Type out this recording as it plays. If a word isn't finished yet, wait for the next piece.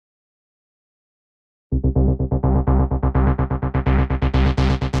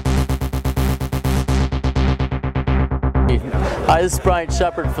Hi, this is Brian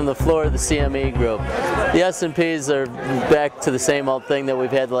Shepard from the floor of the CME Group. The S&Ps are back to the same old thing that we've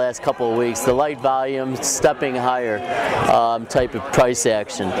had the last couple of weeks, the light volume, stepping higher type of price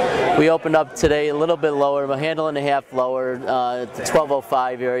action. We opened up today a little bit lower, a handle and a half lower at the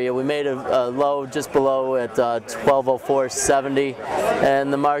 1205 area. We made a low just below at 1204.70,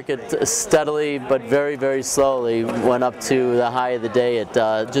 and the market steadily but very, very slowly went up to the high of the day at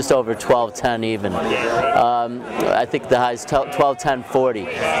just over 1210 even. I think the high is 1210.40.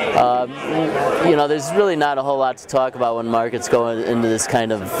 You know, there's really not a whole lot to talk about when markets go into this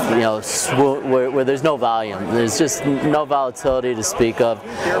kind of, you know, swoon where there's no volume. There's just no volatility to speak of.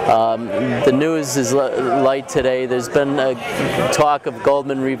 The news is light today. There's been a talk of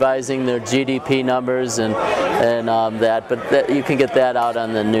Goldman revising their GDP numbers and that, but you can get that out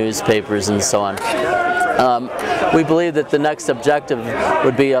on the newspapers and so on. We believe that the next objective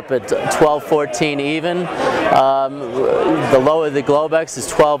would be up at 1214 even. The low of the Globex is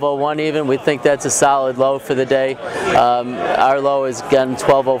 1201 even. We think that's a solid low for the day. Our low is again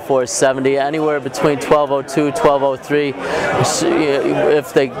 1204.70. Anywhere between 1202, 1203.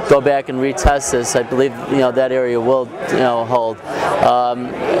 If they go back and retest this, I believe that area will hold.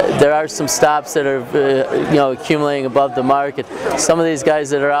 There are some stops that are accumulating above the market. Some of these guys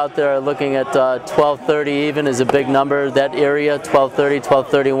that are out there are looking at 1230 even is a big number. That area 1230,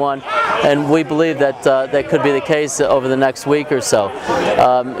 1231, and we believe that that could be the case over the next week or so.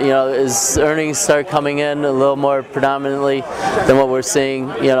 As earnings start coming in a little more predominantly than what we're seeing,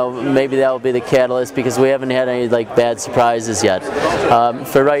 maybe that will be the catalyst, because we haven't had any bad surprises yet.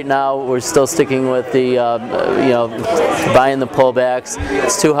 For right now, we're still sticking with the buying the pullbacks.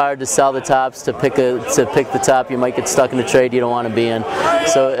 It's too hard to sell the tops. To pick the top, you might get stuck in a trade you don't want to be in.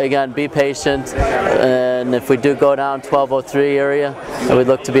 So again, be patient, and if we do go down 1203 area, we'd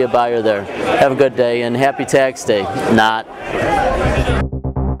look to be a buyer there. Have a good day and happy tax day. Not.